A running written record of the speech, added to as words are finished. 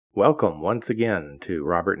Welcome once again to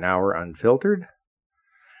Robert Knauer Unfiltered,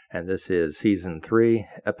 and this is Season 3,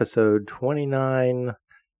 Episode 29,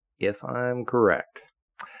 if I'm correct.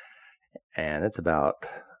 And it's about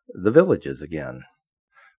the villages again.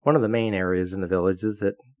 One of the main areas in the villages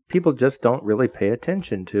that people just don't really pay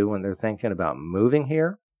attention to when they're thinking about moving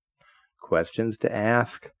here. Questions to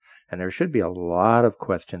ask, and there should be a lot of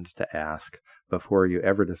questions to ask before you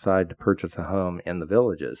ever decide to purchase a home in the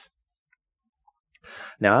villages.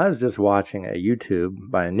 Now, I was just watching a YouTube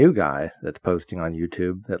by a new guy that's posting on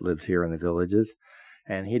YouTube that lives here in the villages,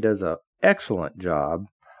 and he does an excellent job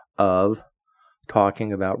of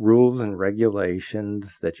talking about rules and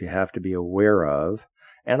regulations that you have to be aware of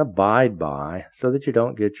and abide by so that you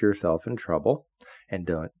don't get yourself in trouble and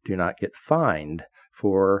do not get fined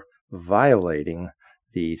for violating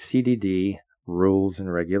the CDD rules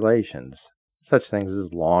and regulations. Such things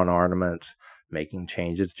as lawn ornaments, making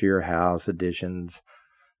changes to your house, additions,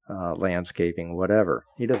 landscaping, whatever.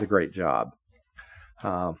 He does a great job.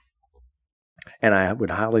 And I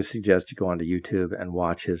would highly suggest you go onto YouTube and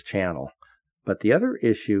watch his channel. But the other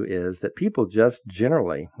issue is that people just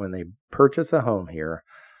generally, when they purchase a home here,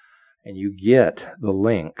 and you get the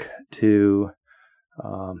link to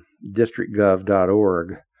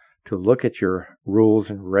districtgov.org to look at your rules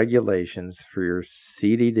and regulations for your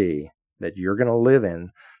CDD that you're going to live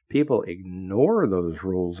in, people ignore those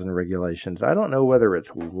rules and regulations. I don't know whether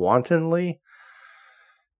it's wantonly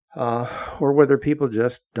or whether people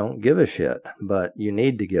just don't give a shit. But you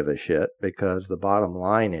need to give a shit because the bottom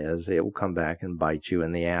line is it will come back and bite you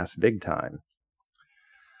in the ass big time.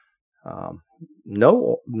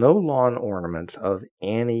 No lawn ornaments of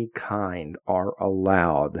any kind are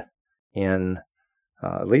allowed in,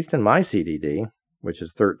 at least in my CDD, which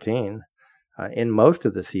is 13, in most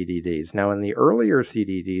of the CDDs. Now, in the earlier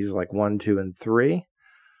CDDs, like 1, 2, and 3,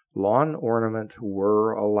 lawn ornaments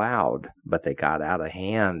were allowed, but they got out of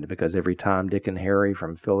hand because every Tom, Dick, and Harry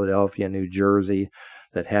from Philadelphia, New Jersey,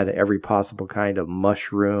 that had every possible kind of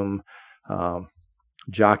mushroom,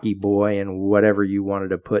 jockey boy, and whatever you wanted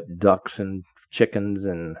to put, ducks and chickens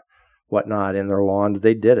and whatnot in their lawns,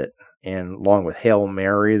 they did it, and along with Hail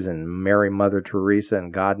Marys and Mary Mother Teresa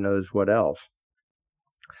and God knows what else.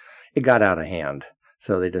 It got out of hand,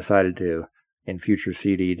 so they decided to, in future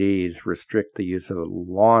CDDs, restrict the use of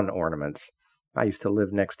lawn ornaments. I used to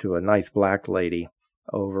live next to a nice black lady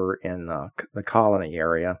over in the Colony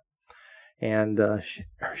area, and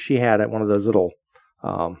she had one of those little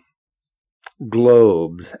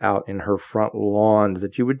globes out in her front lawns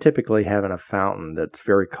that you would typically have in a fountain that's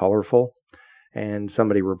very colorful, and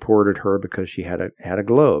somebody reported her because she had a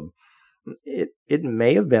globe. It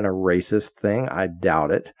may have been a racist thing, I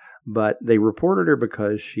doubt it, but they reported her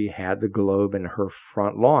because she had the globe in her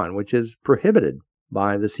front lawn, which is prohibited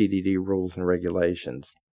by the CDD rules and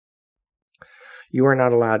regulations. You are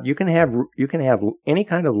not allowed. You can have any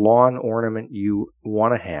kind of lawn ornament you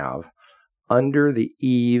want to have under the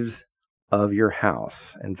eaves of your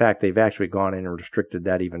house. In fact, they've actually gone in and restricted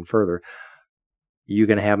that even further. You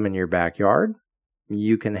can have them in your backyard.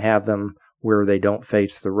 You can have them where they don't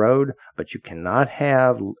face the road, but you cannot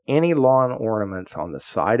have any lawn ornaments on the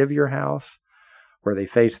side of your house, where they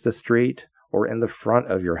face the street, or in the front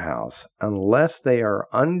of your house, unless they are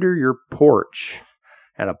under your porch.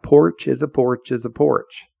 And a porch is a porch is a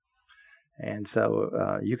porch. And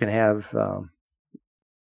so you can have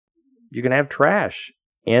trash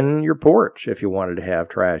in your porch if you wanted to have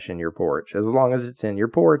trash in your porch, as long as it's in your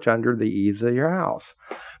porch under the eaves of your house.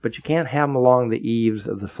 But you can't have them along the eaves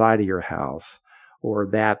of the side of your house or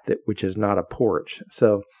that which is not a porch.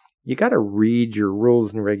 So you got to read your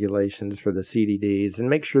rules and regulations for the CDDs and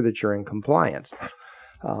make sure that you're in compliance.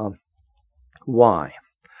 Why?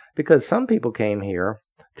 Because some people came here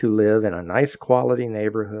to live in a nice quality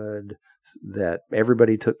neighborhood that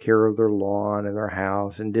everybody took care of their lawn and their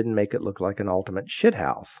house and didn't make it look like an ultimate shit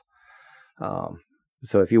house.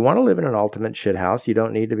 So if you want to live in an ultimate shit house, you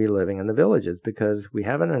don't need to be living in the villages, because we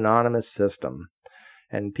have an anonymous system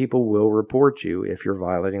and people will report you if you're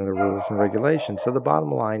violating the rules and regulations. So the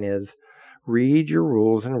bottom line is, read your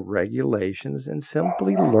rules and regulations and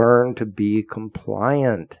simply learn to be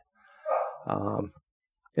compliant.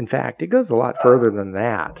 In fact, it goes a lot further than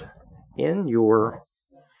that. In your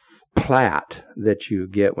plat that you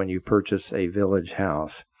get when you purchase a village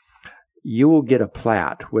house, you will get a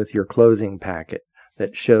plat with your closing packet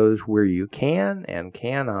that shows where you can and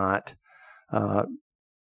cannot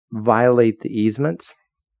violate the easements,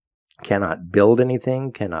 cannot build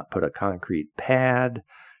anything, cannot put a concrete pad,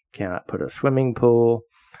 cannot put a swimming pool,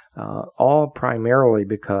 all primarily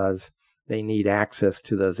because they need access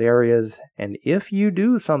to those areas. And if you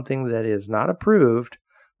do something that is not approved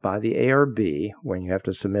by the ARB when you have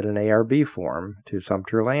to submit an ARB form to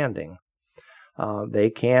Sumter Landing. They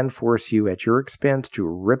can force you at your expense to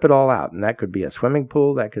rip it all out, and that could be a swimming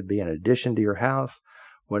pool, that could be an addition to your house,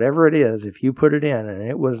 whatever it is. If you put it in and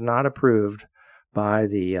it was not approved by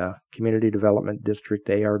the Community Development District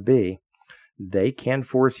ARB, they can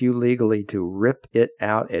force you legally to rip it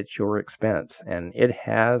out at your expense, and it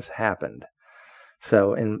has happened.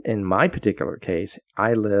 So in my particular case,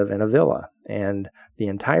 I live in a villa, and the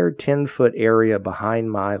entire 10-foot area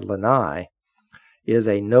behind my lanai is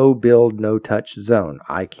a no-build, no-touch zone.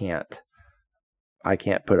 I can't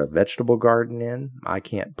put a vegetable garden in. I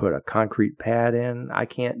can't put a concrete pad in. I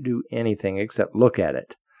can't do anything except look at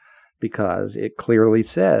it, because it clearly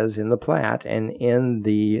says in the plat and in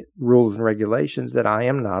the rules and regulations that I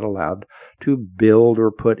am not allowed to build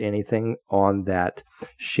or put anything on that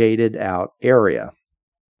shaded out area.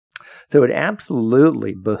 So it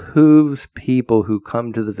absolutely behooves people who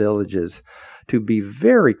come to the villages to be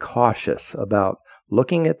very cautious about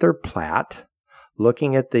looking at their plat,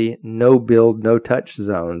 looking at the no-build, no-touch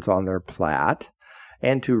zones on their plat,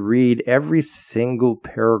 and to read every single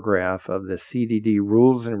paragraph of the CDD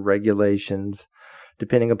rules and regulations,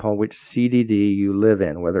 depending upon which CDD you live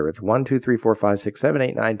in, whether it's 1, 2, 3, 4, 5, 6, 7,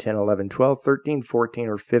 8, 9, 10, 11, 12, 13, 14,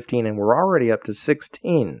 or 15, and we're already up to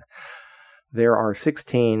 16. There are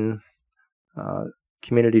 16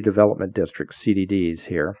 Community Development District CDDs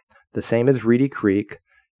here, the same as Reedy Creek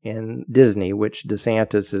in Disney, which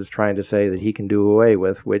DeSantis is trying to say that he can do away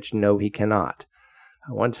with, which no, he cannot.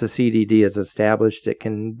 Once a CDD is established, it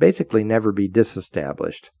can basically never be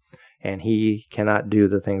disestablished, and he cannot do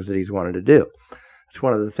the things that he's wanted to do. It's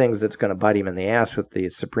one of the things that's going to bite him in the ass with the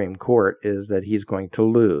Supreme Court, is that he's going to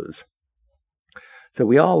lose. So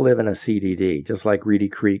we all live in a CDD, just like Reedy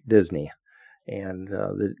Creek Disney, and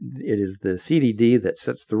it is the CDD that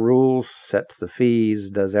sets the rules, sets the fees,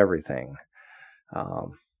 does everything.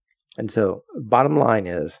 And so bottom line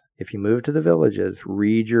is, if you move to the villages,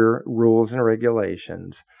 read your rules and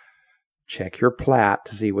regulations, check your plat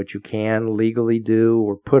to see what you can legally do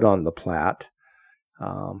or put on the plat,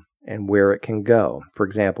 and where it can go. For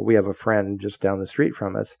example, we have a friend just down the street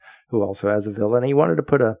from us who also has a villa, and he wanted to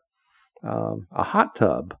put a hot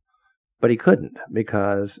tub, but he couldn't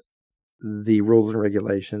because the rules and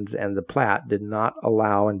regulations and the plat did not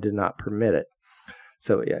allow and did not permit it.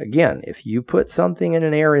 So again, if you put something in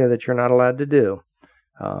an area that you're not allowed to do,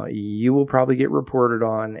 you will probably get reported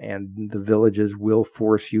on, and the villages will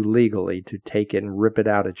force you legally to take it and rip it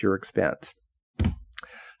out at your expense.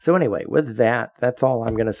 So anyway, with that, that's all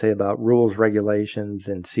I'm going to say about rules, regulations,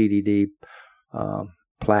 and CDD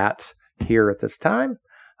plats here at this time.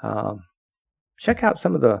 Check out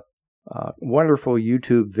some of the wonderful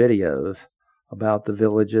YouTube videos about the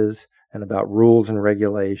villages and about rules and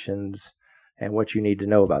regulations and what you need to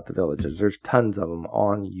know about the villages. There's tons of them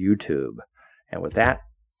on YouTube. And with that,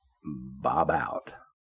 Bob out.